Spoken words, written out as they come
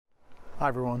Hi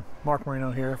everyone, Mark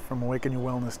Marino here from Awaken Your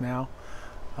Wellness Now.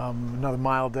 Another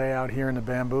mild day out here in the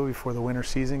bamboo before the winter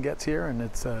season gets here, and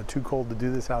it's too cold to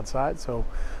do this outside, so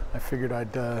I figured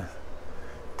I'd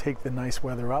take the nice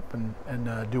weather up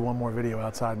and do one more video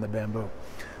outside in the bamboo.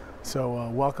 So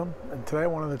welcome, and today I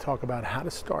wanted to talk about how to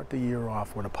start the year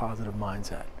off with a positive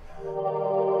mindset.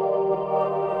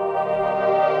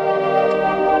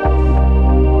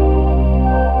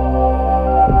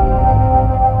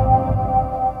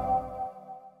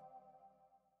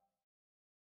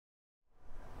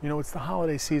 You know, it's the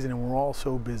holiday season and we're all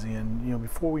so busy, and you know,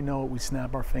 before we know it, we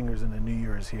snap our fingers and the new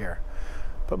year is here.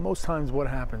 But most times what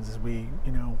happens is we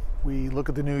look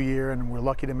at the new year and we're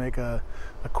lucky to make a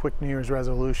quick New Year's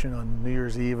resolution on New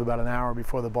Year's Eve about an hour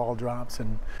before the ball drops,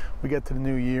 and we get to the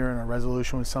new year and our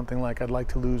resolution was something like, I'd like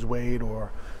to lose weight,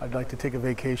 or I'd like to take a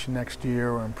vacation next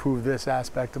year, or improve this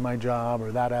aspect of my job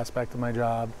or that aspect of my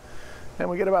job. And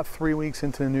we get about 3 weeks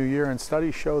into the new year, and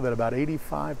studies show that about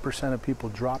 85% of people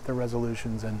drop their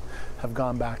resolutions and have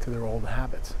gone back to their old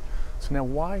habits. So now,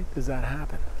 why does that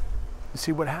happen? You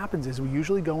see, what happens is we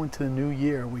usually go into the new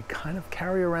year, we kind of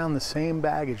carry around the same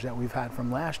baggage that we've had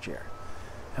from last year,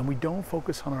 and we don't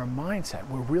focus on our mindset,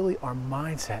 where really our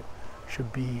mindset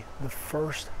should be the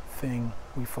first thing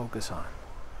we focus on.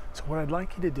 So what I'd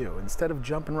like you to do, instead of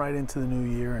jumping right into the new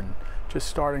year and just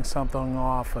starting something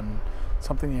off and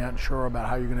something you're not sure about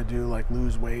how you're going to do, like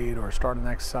lose weight or start an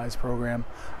exercise program,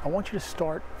 I want you to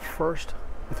start first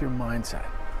with your mindset.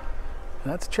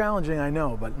 And that's challenging, I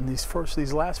know, but in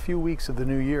these last few weeks of the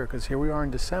new year, because here we are in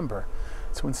December,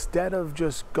 so instead of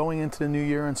just going into the new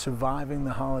year and surviving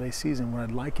the holiday season, what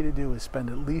I'd like you to do is spend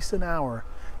at least an hour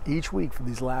each week for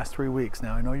these last 3 weeks.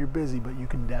 Now, I know you're busy, but you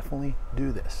can definitely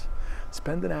do this.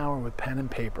 Spend an hour with pen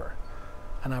and paper,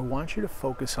 and I want you to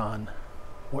focus on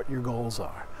what your goals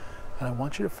are. And I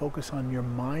want you to focus on your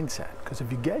mindset, because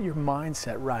if you get your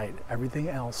mindset right, everything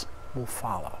else will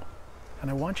follow.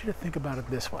 And I want you to think about it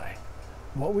this way.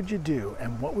 What would you do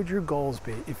and what would your goals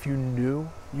be if you knew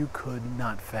you could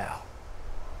not fail?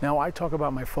 Now, I talk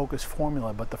about my focus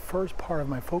formula, but the first part of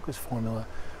my focus formula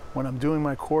when I'm doing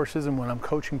my courses and when I'm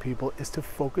coaching people is to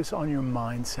focus on your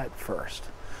mindset first.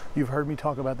 You've heard me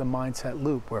talk about the mindset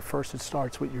loop, where first it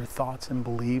starts with your thoughts and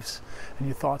beliefs, and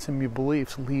your thoughts and your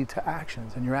beliefs lead to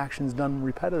actions, and your actions done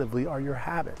repetitively are your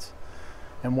habits.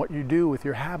 And what you do with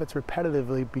your habits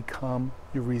repetitively become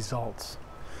your results.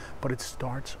 But it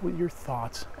starts with your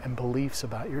thoughts and beliefs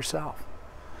about yourself.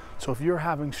 So if you're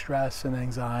having stress and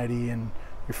anxiety and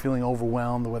you're feeling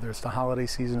overwhelmed, whether it's the holiday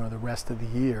season or the rest of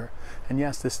the year, and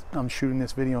yes, I'm shooting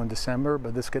this video in December,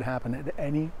 but this could happen at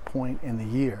any point in the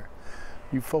year,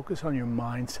 you focus on your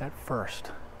mindset first.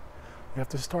 You have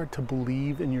to start to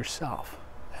believe in yourself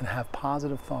and have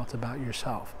positive thoughts about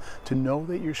yourself, to know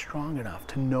that you're strong enough,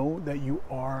 to know that you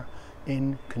are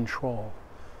in control.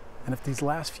 And if these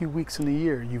last few weeks in the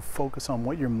year you focus on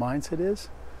what your mindset is,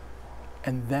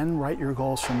 and then write your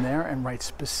goals from there, and write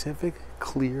specific,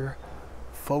 clear,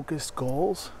 focused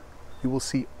goals, you will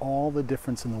see all the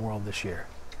difference in the world this year.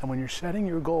 And when you're setting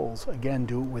your goals, again,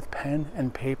 do it with pen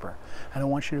and paper. And I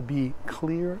want you to be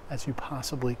clear as you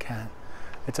possibly can.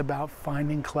 It's about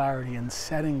finding clarity and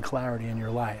setting clarity in your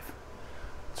life.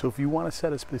 So if you want to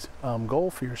set a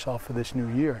goal for yourself for this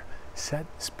new year, set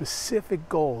specific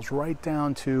goals right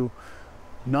down to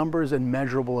numbers and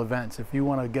measurable events. If you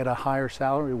want to get a higher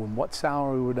salary, what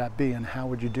salary would that be and how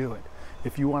would you do it?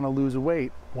 If you want to lose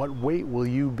weight, what weight will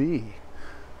you be?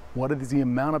 What is the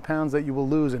amount of pounds that you will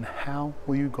lose, and how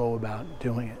will you go about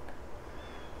doing it?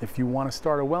 If you want to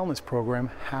start a wellness program,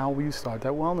 how will you start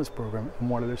that wellness program, and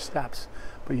what are the steps?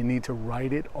 But you need to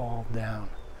write it all down.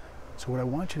 So what I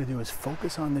want you to do is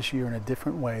focus on this year in a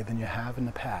different way than you have in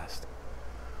the past.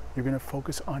 You're going to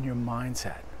focus on your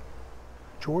mindset.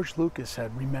 George Lucas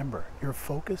said, remember, your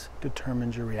focus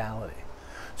determines your reality.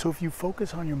 So if you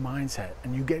focus on your mindset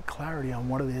and you get clarity on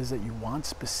what it is that you want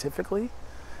specifically,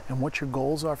 and what your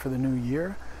goals are for the new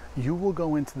year, you will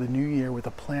go into the new year with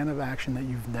a plan of action that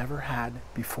you've never had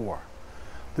before.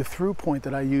 The through point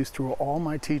that I use through all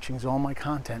my teachings, all my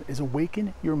content, is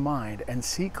awaken your mind and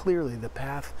see clearly the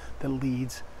path that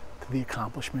leads to the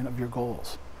accomplishment of your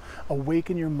goals.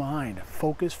 Awaken your mind.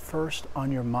 Focus first on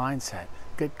your mindset.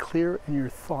 Get clear in your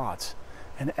thoughts,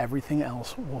 and everything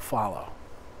else will follow.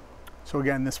 So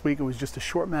again, this week it was just a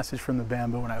short message from the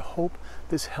bamboo, and I hope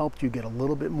this helped you get a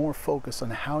little bit more focus on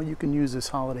how you can use this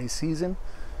holiday season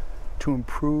to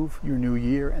improve your new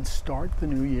year and start the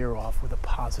new year off with a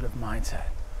positive mindset.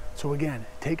 So again,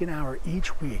 take an hour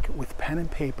each week with pen and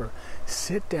paper,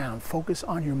 sit down, focus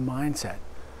on your mindset.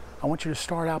 I want you to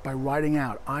start out by writing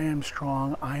out, I am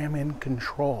strong, I am in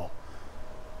control.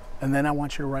 And then I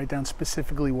want you to write down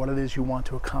specifically what it is you want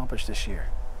to accomplish this year.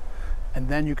 And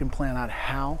then you can plan out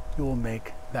how you will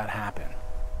make that happen.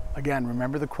 Again,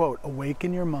 remember the quote,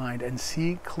 awaken your mind and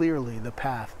see clearly the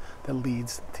path that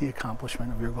leads to the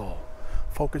accomplishment of your goal.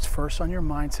 Focus first on your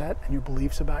mindset and your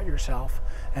beliefs about yourself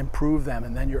and prove them,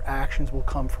 and then your actions will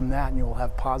come from that, and you will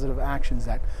have positive actions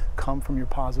that come from your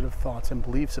positive thoughts and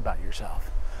beliefs about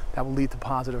yourself. That will lead to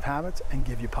positive habits and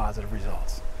give you positive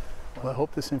results. Well, I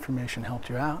hope this information helped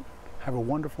you out. Have a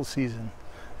wonderful season,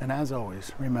 and as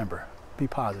always, remember, be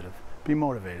positive, be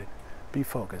motivated, be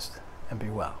focused, and be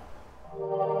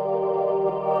well.